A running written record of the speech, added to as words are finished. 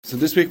So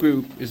this week we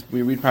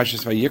read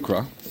Parshas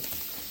Vayikra,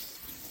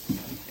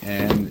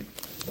 and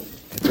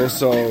it's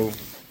also,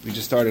 we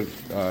just started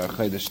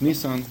Chodesh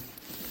Nisan,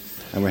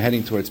 and we're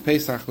heading towards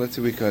Pesach. Let's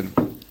see if we could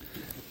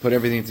put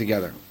everything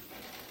together.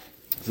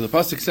 So the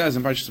pasuk says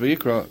in Parshas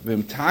Vayikra,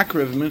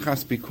 "V'imtakrev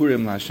minchas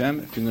bikurim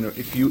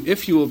laHashem."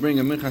 If you will bring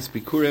a minchas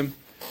bikurim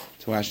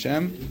to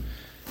Hashem,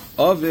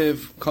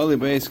 aviv kali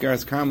beis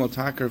garas karmel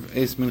takrev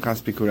es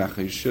minchas bikurecha.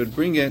 You should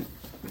bring it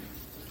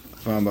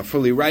from a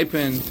fully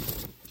ripened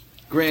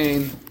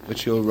grain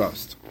which you'll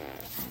roast,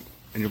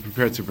 and you're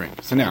prepared to bring.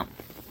 So now,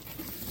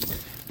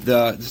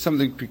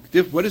 something.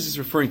 What is this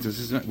referring to? This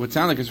is what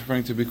sounds like it's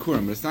referring to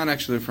bikurim, but it's not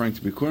actually referring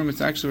to bikurim.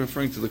 It's actually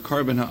referring to the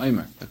carbon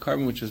ha'omer, the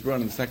carbon which is brought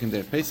on the second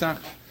day of Pesach,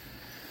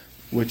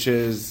 which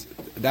is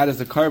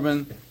the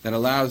carbon that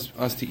allows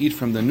us to eat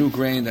from the new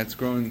grain that's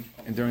grown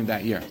during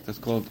that year. That's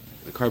called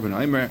the carbon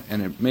ha'omer,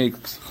 and it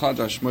makes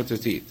chadash mutter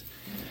to eat.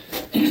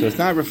 So it's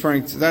not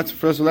referring to that.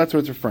 First of all, that's what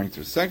it's referring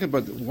to. Second,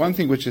 but one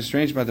thing which is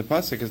strange about the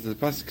pasuk is that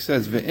the pasuk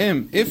says,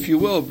 "Ve'im, if you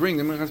will bring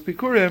the minchas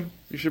bikurim,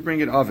 you should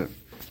bring it aviv."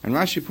 And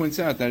Rashi points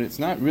out that it's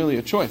not really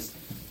a choice.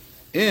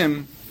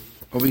 Im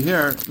over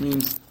here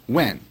means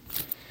when.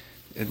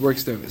 It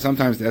works.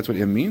 Sometimes that's what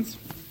im means,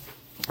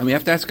 and we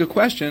have to ask a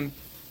question: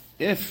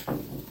 if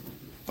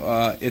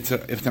it's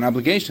an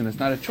obligation, it's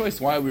not a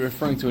choice. Why are we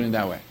referring to it in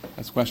that way?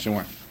 That's question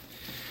one.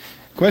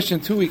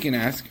 Question two we can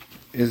ask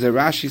is that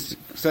Rashi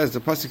says, the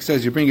pasuk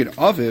says you bring it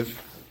aviv.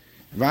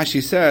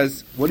 Rashi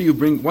says, what do you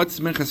bring? What's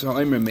minchas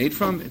ha'omer made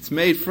from? It's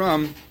made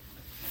from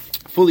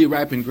fully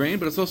ripened grain,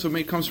 but it's also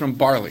comes from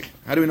barley.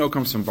 How do we know it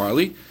comes from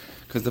barley?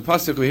 Because the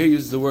pasuk over here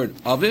uses the word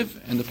aviv,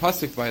 and the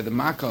pasuk by the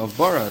makkah of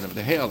bara, of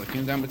the hail that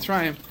came down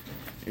Mitzrayim,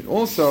 it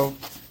also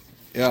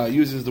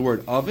uses the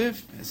word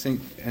aviv,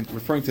 and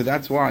referring to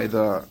that's why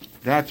the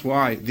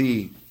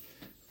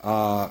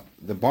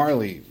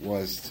barley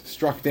was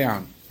struck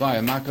down by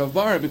a makkah of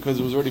bara, because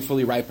it was already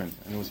fully ripened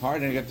and it was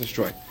hard and it got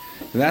destroyed.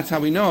 So that's how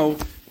we know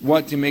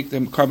what to make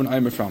the carbon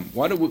ha'omer from.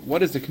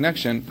 What is the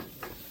connection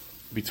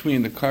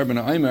between the carbon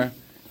ha'omer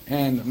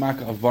and the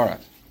makkah of bara?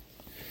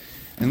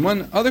 And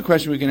one other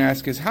question we can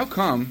ask is, how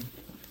come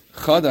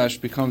chadash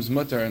becomes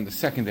mutter on the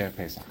second day of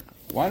Pesach?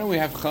 Why don't we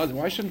have chadash?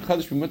 Why shouldn't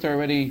chadash be mutter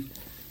already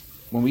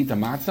when we eat the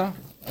matzah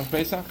of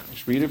Pesach?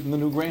 Should we eat it from the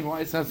new grain?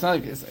 Why? It's not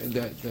like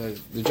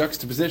the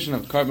juxtaposition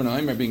of carbon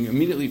ha'omer being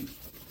immediately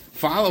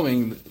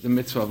following the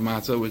mitzvah of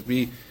matzah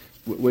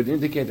would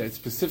indicate that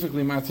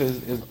specifically matzah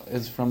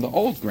is from the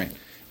old grain.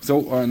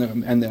 So and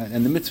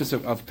the mitzvahs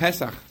of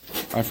Pesach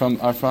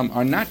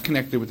are not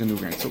connected with the new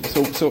grain.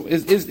 So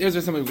is there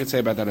something we could say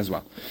about that as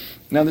well?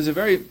 Now there's a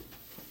very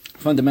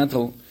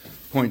fundamental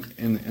point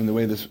in the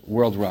way this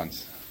world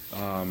runs.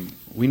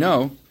 We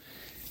know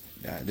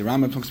the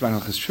Rambam talks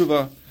about Hilchos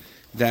Tshuva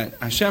that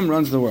Hashem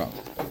runs the world.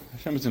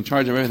 Hashem is in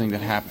charge of everything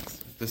that happens.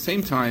 At the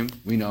same time,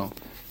 we know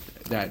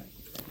that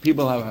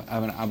people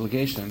have an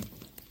obligation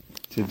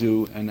to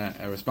do and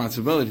a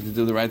responsibility to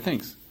do the right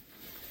things,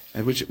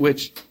 and which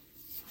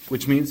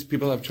means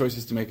people have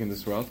choices to make in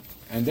this world,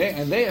 and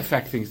they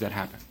affect things that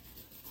happen.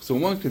 So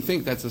one could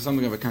think that's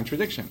something of a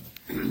contradiction.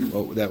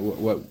 Well,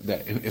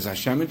 is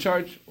Hashem in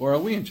charge or are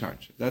we in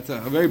charge? That's a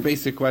very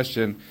basic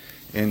question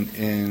in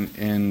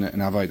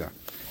Avodah.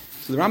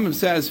 So the Rambam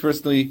says,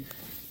 firstly,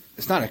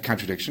 it's not a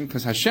contradiction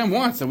because Hashem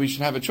wants that we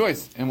should have a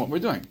choice in what we're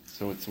doing.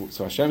 So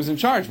Hashem is in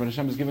charge, but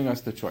Hashem is giving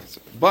us the choice.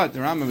 But the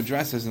Rambam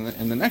addresses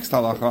in the next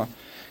halacha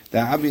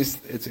that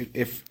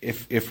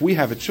if we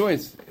have a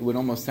choice, it would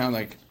almost sound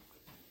like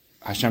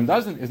Hashem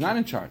is not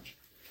in charge.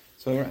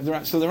 So the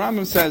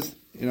Rambam says,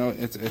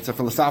 it's a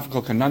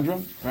philosophical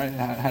conundrum, right?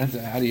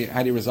 How do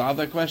you resolve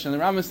that question? The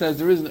Rambam says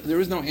there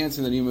is no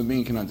answer that a human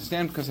being can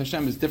understand because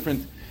Hashem is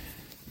different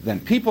than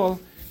people.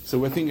 So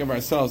we're thinking of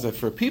ourselves that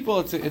for people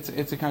it's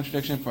a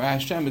contradiction. For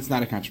Hashem, it's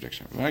not a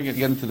contradiction. We're not going to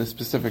get into the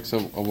specifics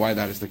of why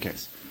that is the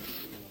case.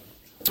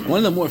 One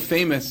of the more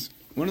famous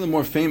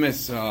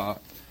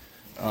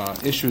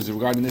issues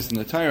regarding this in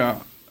the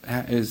Torah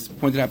is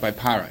pointed out by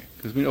Parai,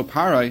 because we know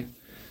Parai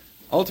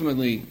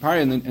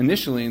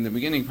initially in the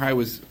beginning, Parai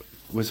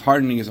was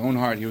hardening his own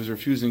heart. He was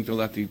refusing to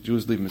let the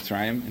Jews leave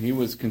Mitzrayim, and he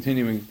was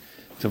continuing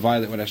to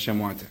violate what Hashem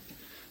wanted.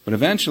 But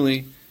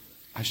eventually,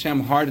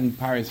 Hashem hardened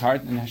Parai's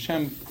heart, and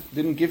Hashem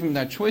didn't give him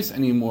that choice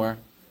anymore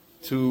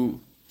to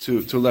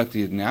let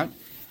the Yidden out,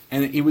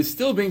 and he was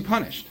still being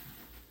punished.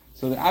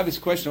 So the obvious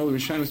question all the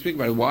Rishonim speak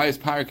about is, why is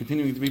Parai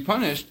continuing to be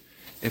punished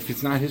if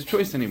it's not his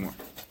choice anymore?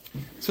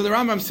 So the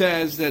Rambam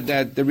says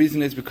that the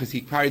reason is because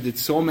Parai did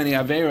so many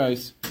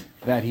averos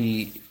that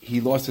he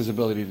lost his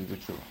ability to do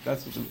tshuva.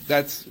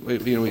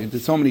 He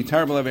did so many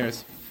terrible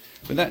averos.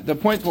 But the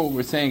point of what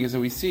we're saying is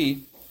that we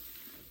see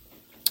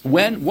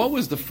what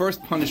was the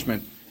first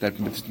punishment that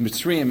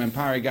Mitzrayim and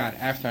Parai got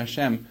after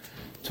Hashem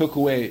took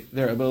away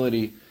their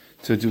ability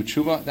to do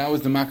tshuva? That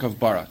was the makkah of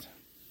barat.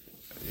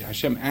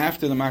 Hashem,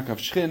 after the makkah of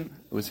Shchin,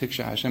 it was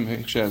Hiksha. Hashem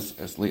Hiksha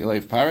as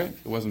Leiv Parai.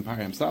 It wasn't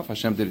Parai himself.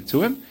 Hashem did it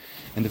to him.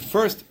 And the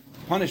first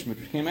punishment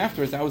which came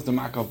afterwards, that was the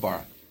makkah of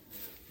barat.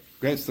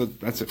 Great, so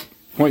that's it.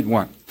 Point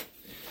one.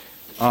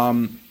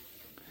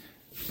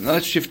 Now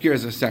let's shift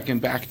gears a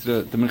second back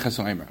to the Minchas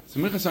Ha'omer. So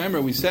Minchas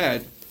Ha'omer, we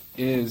said,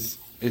 is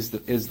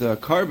the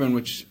carbon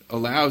which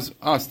allows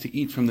us to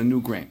eat from the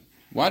new grain.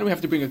 Why do we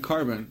have to bring a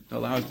carbon to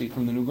allow us to eat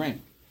from the new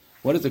grain?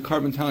 What is the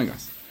carbon telling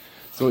us?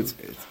 So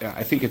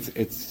I think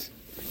it's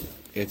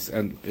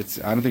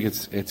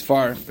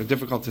far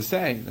difficult to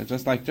say that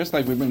just like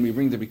when we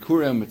bring the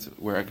Bikurim,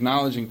 we're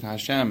acknowledging to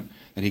Hashem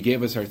that He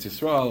gave us Eretz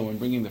Yisrael, and we're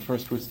bringing the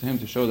first fruits to Him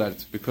to show that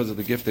it's because of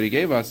the gift that He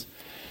gave us.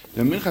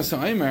 The Minchas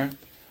Ha'omer,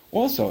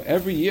 also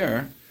every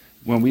year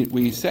when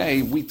we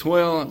say we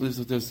toil,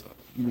 there's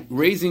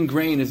raising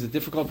grain is a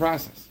difficult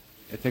process.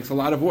 It takes a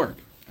lot of work,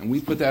 and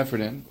we put the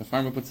effort in. The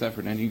farmer puts the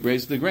effort in. He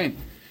raises the grain.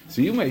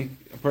 So a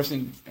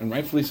person, and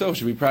rightfully so,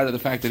 should be proud of the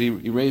fact that he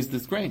raised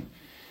this grain.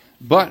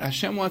 But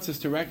Hashem wants us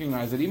to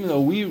recognize that even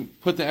though we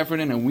put the effort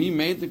in and we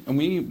made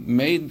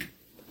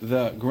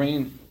the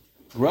grain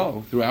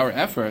grow through our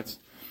efforts,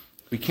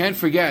 we can't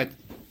forget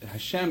that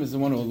Hashem is the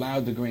one who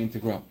allowed the grain to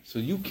grow. So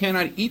you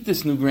cannot eat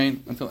this new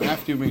grain until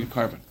after you bring a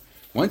carbon.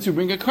 Once you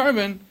bring a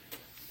carbon,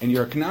 and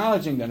you're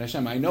acknowledging that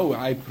Hashem, I know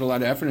I put a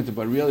lot of effort into it,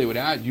 but really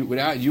without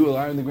you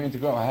allowing the grain to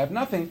grow, I have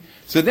nothing.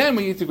 So then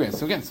we eat the grain.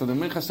 So again, the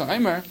Minchas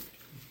Ha'omer,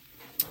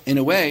 in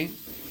a way,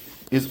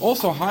 is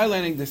also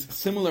highlighting this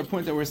similar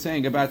point that we're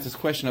saying about this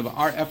question of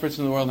our efforts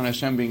in the world and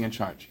Hashem being in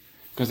charge.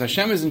 Because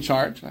Hashem is in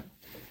charge,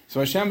 so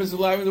Hashem is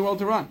allowing the world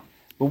to run.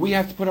 But we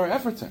have to put our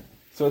efforts in.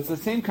 So it's the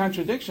same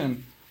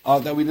contradiction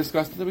that we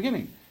discussed at the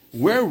beginning.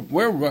 We're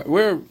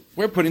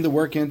putting the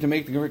work in to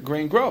make the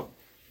grain grow,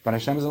 but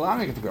Hashem is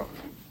allowing it to grow.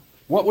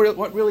 What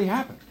really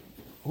happened?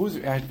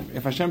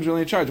 If Hashem's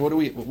really in charge,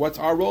 what's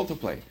our role to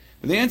play?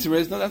 But the answer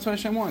is no. That's what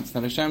Hashem wants.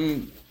 That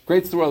Hashem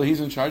creates the world. He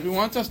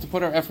wants us to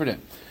put our effort in.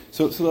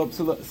 So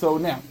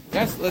now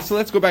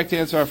let's go back to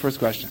answer our first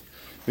question.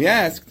 We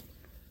asked,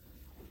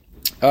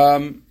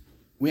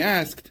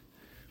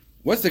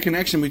 what's the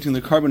connection between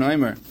the carbon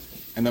Ha'omer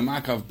and the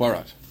Makav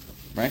Barat?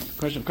 Right? The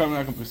question of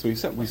carbon Ha'omer.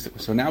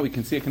 So now we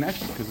can see a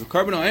connection, because the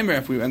carbon Ha'omer,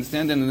 if we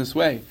understand it in this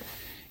way,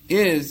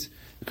 is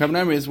the carbon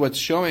Ha'omer is what's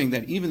showing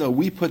that even though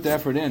we put the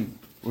effort in,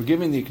 we're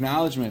giving the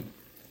acknowledgement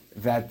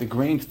that the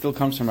grain still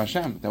comes from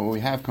Hashem, that what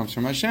we have comes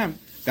from Hashem.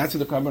 That's what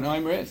the carbon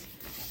Ha'omer is.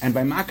 And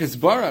by Makas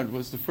Barad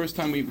was the first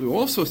time we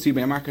also see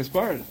by Makas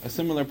Barad a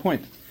similar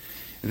point.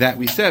 That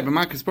we said, by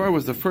Makas Barad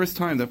was the first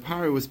time that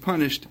Paro was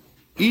punished,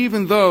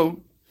 even though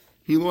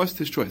he lost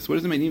his choice. What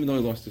does it mean, even though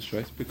he lost his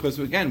choice? Because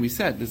again, we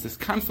said, there's this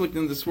conflict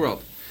in this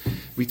world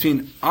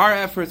between our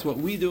efforts, what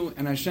we do,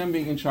 and Hashem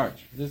being in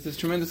charge. There's this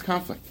tremendous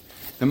conflict.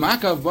 The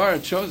Makav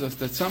Barad shows us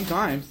that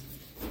sometimes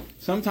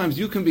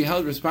you can be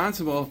held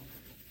responsible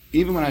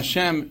even when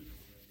Hashem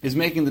is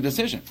making the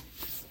decision.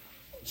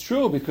 It's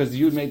true because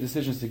you made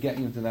decisions to get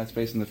you into that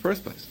space in the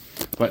first place.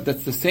 But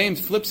that's the same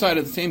flip side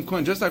of the same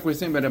coin. Just like we're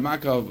saying by the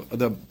Makav,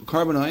 the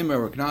carbon Ha'omer,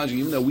 we're acknowledging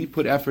even though we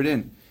put effort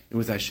in, it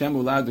was Hashem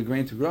who allowed the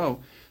grain to grow.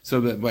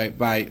 So that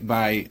by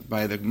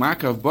the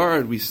Makav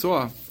Barad, we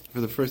saw for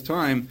the first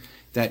time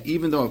that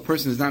even though a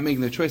person is not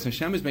making the choice,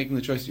 Hashem is making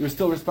the choice, you're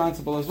still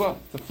responsible as well.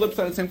 The flip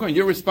side of the same coin.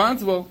 You're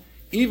responsible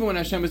even when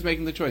Hashem is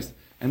making the choice.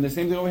 And the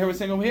same thing over here we're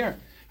saying over here.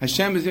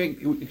 Hashem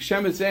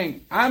is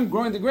saying, I'm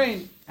growing the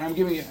grain, and I'm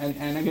giving you,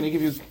 and I'm going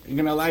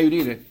to allow you to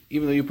eat it,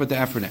 even though you put the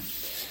effort in.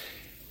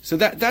 So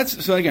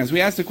so again,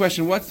 we asked the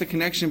question, what's the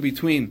connection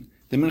between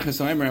the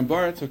Minchas Ha'omer and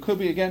Barat? So it could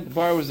be, again,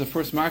 Barat was the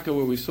first Makkah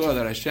where we saw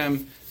that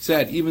Hashem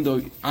said, even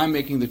though I'm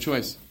making the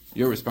choice,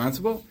 you're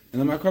responsible.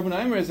 And the carbon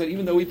Ha'omer is that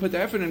even though we put the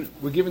effort in,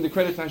 we're giving the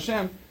credit to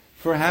Hashem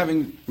for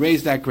having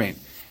raised that grain.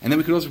 And then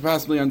we could also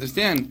possibly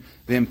understand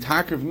the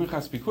Imtakar of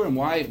Minchas Bikurim.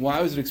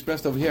 Why was it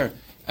expressed over here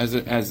as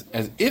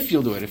if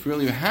you'll do it, if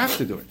really you have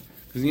to do it?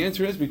 Because the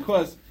answer is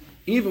because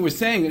we're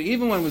saying that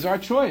even when it was our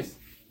choice,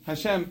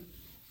 Hashem,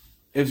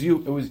 it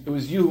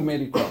was you who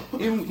made it grow.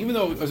 Even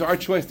though it was our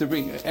choice to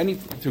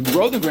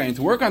grow the grain,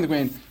 to work on the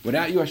grain,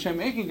 without you, Hashem,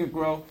 making it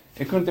grow,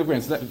 it couldn't have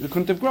grown. It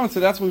couldn't have grown. So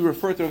that's what we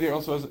refer to here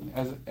also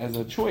as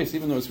a choice,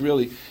 even though it's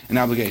really an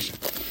obligation.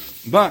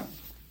 But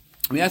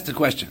we asked the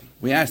question.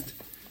 We asked,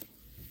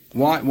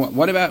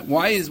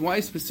 why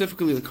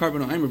specifically the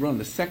carbon Ha'omer brought on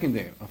the second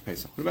day of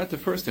Pesach? What about the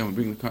first day?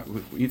 We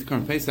eat the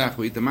carbon Pesach,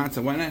 we eat the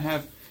matzah. Why not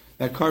have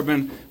that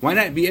carbon? Why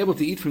not be able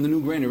to eat from the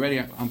new grain already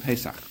on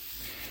Pesach?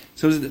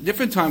 So there's a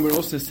different time where it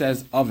also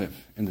says aviv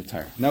in the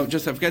Torah. Now, I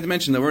forgot to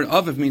mention, the word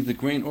aviv means the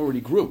grain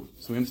already grew.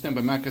 So we understand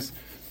by Makas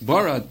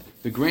Barad,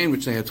 the grain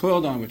which they had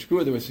toiled on, which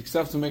grew, they were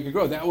successful to make it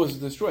grow, that was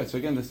destroyed. So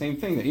again, the same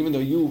thing, that even though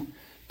you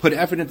put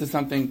effort into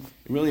something,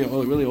 it really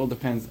all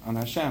depends on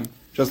Hashem,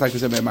 just like we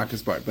said by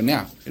Makas Barad. But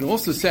now, it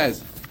also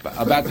says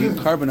about the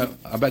carbon,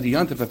 about the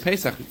Yontif of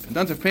Pesach. The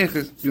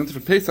Yontif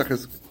of Pesach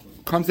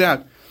comes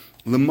out,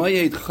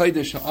 L'mayed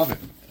Chaydesh Aviv.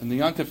 And the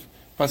Yontif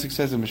Pasuk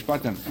says in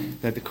Mishpatim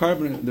that the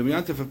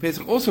Yontif of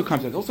Pesach also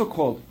comes out, also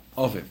called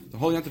Aviv. The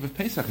whole Yontif of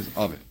Pesach is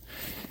Aviv.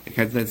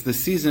 Because that's the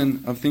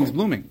season of things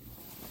blooming.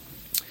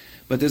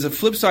 But there's a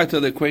flip side to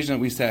the equation that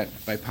we said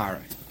by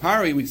Pari.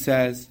 Pari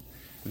says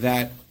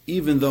that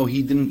even though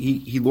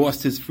he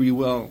lost his free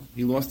will,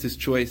 he lost his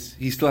choice,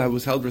 he still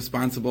was held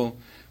responsible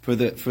for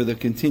the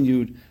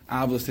continued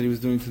avos that he was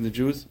doing to the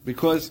Jews,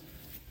 because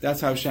That's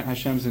how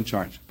Hashem's in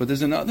charge. But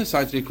there's another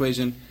side to the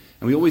equation,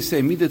 and we always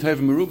say, Midah Tov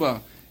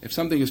Meruba, if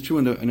something is true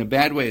in a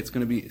bad way, it's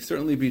going to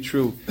certainly be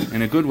true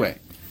in a good way.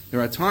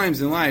 There are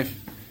times in life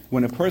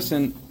when a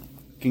person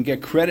can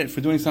get credit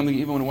for doing something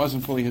even when it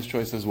wasn't fully his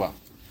choice as well.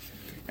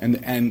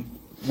 And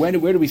where do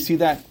we see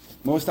that?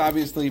 Most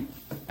obviously,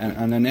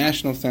 on a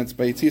national sense,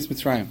 by Yetzias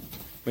Mitzrayim.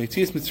 By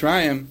Yetzias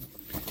Mitzrayim,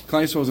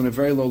 Klal Yisrael was on a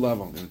very low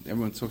level.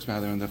 Everyone talks about how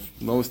they're on the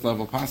lowest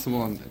level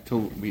possible,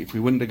 until if we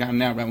wouldn't have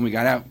gotten out right when we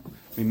got out,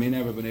 we may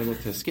never have been able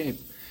to escape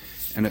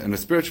in a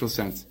spiritual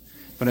sense.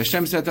 But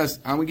Hashem said to us,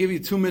 I'm going to give you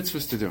 2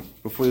 mitzvahs to do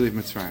before you leave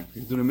Mitzrayim.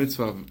 You do the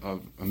mitzvah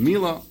of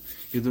Milah,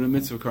 you do the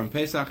mitzvah of Korban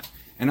Pesach,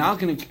 and I'm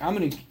going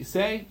to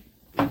say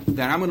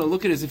that I'm going to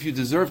look at it as if you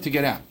deserve to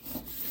get out.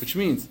 Which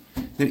means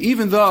that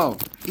even though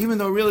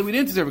really we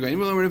didn't deserve to go, even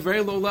though we're at a very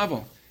low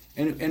level,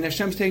 and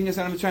Hashem's taking us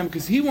out of Mitzrayim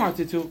because He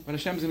wanted to, but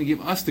Hashem's going to give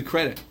us the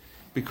credit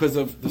because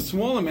of the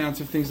small amounts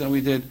of things that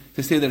we did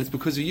to say that it's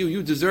because of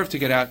you deserve to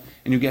get out,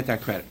 and you get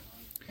that credit.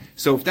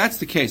 So if that's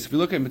the case, if we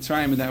look at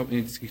Mitzrayim and that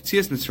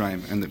Yetzias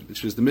Mitzrayim,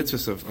 which is the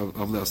mitzvahs of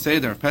Leil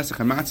Seder, Pesach,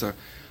 and Matzah,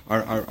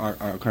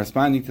 are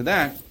corresponding to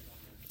that,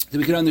 then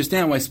we can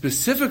understand why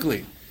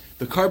specifically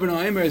the Korban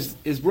Ha'omer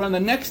is brought on the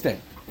next day,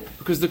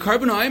 because the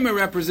Korban Ha'omer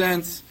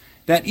represents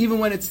that even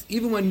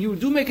when you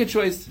do make a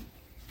choice,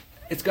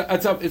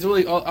 everything's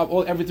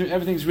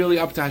really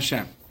up to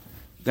Hashem.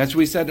 That's what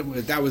we said.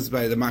 That was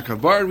by the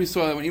Makavar. We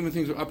saw that when even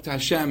things are up to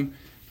Hashem,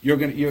 you're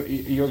going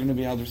to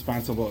be held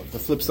responsible. The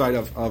flip side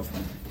of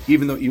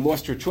even though you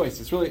lost your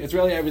choice, it's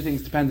really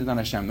everything's dependent on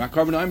Hashem. Not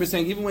Korban Ha'omer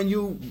saying even when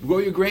you grow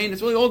your grain,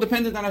 it's really all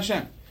dependent on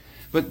Hashem.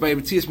 But by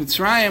Yetzias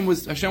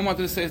Mitzrayim, Hashem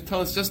wanted to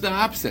tell us just the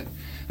opposite.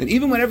 That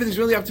even when everything's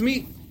really up to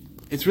me,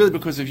 it's really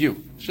because of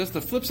you. It's just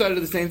the flip side of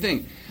the same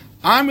thing.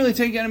 I'm really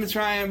taking out of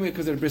Mitzrayim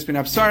because of Bris Ben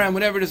Absarim,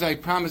 whatever it is I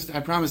promised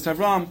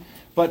Avram.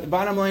 But the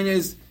bottom line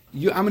is,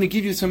 I'm going to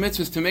give you some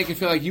mitzvahs to make it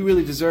feel like you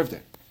really deserved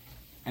it.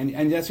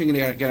 And that's when you're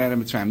going to get out of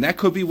Mitzrayim. That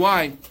could be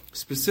why,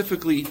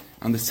 specifically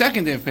on the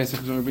second day of Pesach,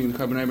 when we're bringing the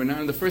Korban Ha'omer, not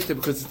on the first day,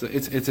 because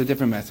it's a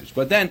different message.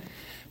 But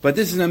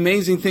this is an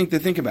amazing thing to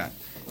think about,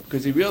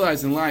 because you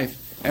realize in life,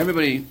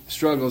 everybody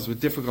struggles with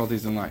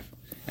difficulties in life.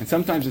 And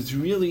sometimes it's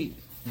really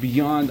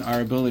beyond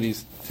our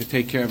abilities to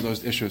take care of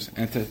those issues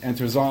and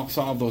to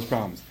solve those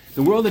problems.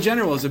 The world in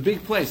general is a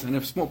big place, and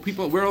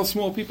we're all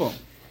small people.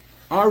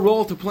 Our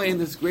role to play in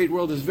this great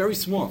world is very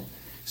small.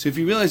 So if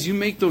you realize you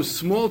make those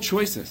small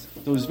choices,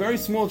 those very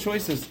small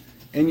choices,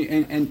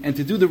 and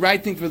to do the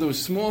right thing for those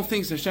small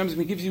things, Hashem is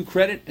going to give you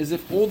credit as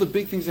if all the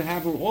big things that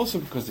happen were also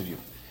because of you.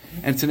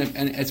 And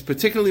it's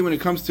particularly when it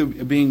comes to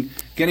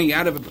getting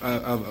out of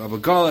a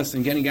galus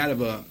and getting out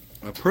of a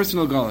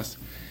personal galus.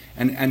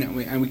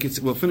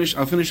 I'll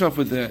finish off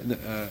with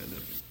the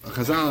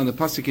Chazal and the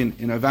pasuk in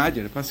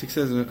Avadia. The pasuk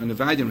says in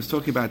Avadia, it was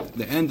talking about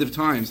the end of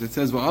times. It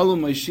says, "Va'alu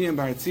Moshiach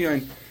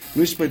b'Hartzion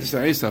mishpei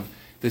Esav."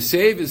 The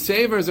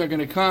savers are going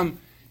to come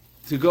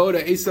to go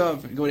to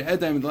Esav, go to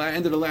Edom at the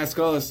end of the last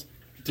galus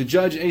to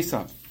judge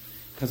Esav.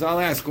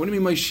 Chazal asks, what do you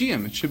mean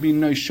Moshiach? It should be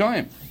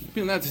Noshayim.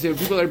 People not to say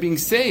people that are being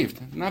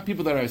saved, not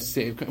people that are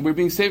saved. We're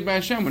being saved by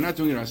Hashem. We're not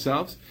doing it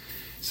ourselves.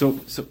 So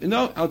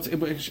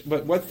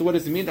but what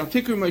does it mean?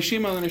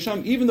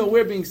 Even though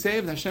we're being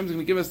saved, Hashem is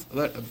going to give us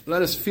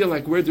let us feel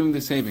like we're doing the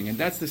saving, and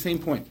that's the same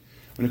point.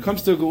 When it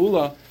comes to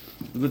Geula,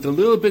 with the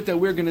little bit that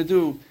we're going to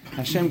do,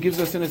 Hashem gives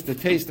us in us the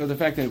taste of the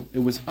fact that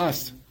it was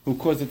us who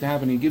caused it to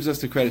happen. He gives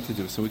us the credit to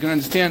do. So we can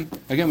understand.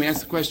 Again, we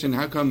ask the question: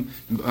 how come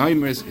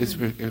Ha'omer is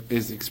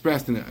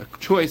expressed in a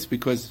choice?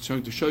 Because it's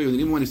trying to show you that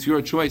even when it's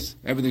your choice,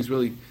 everything's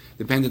really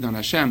dependent on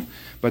Hashem.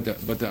 But the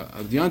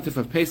Yontif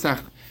of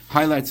Pesach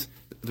highlights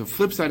the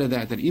flip side of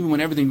that even when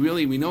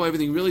we know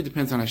everything really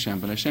depends on Hashem,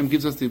 but Hashem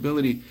gives us the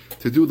ability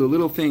to do the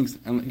little things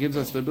and gives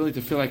us the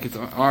ability to feel like it's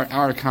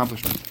our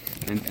accomplishment.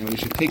 And we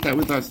should take that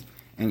with us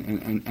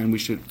and we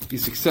should be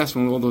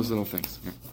successful in all those little things. Yeah.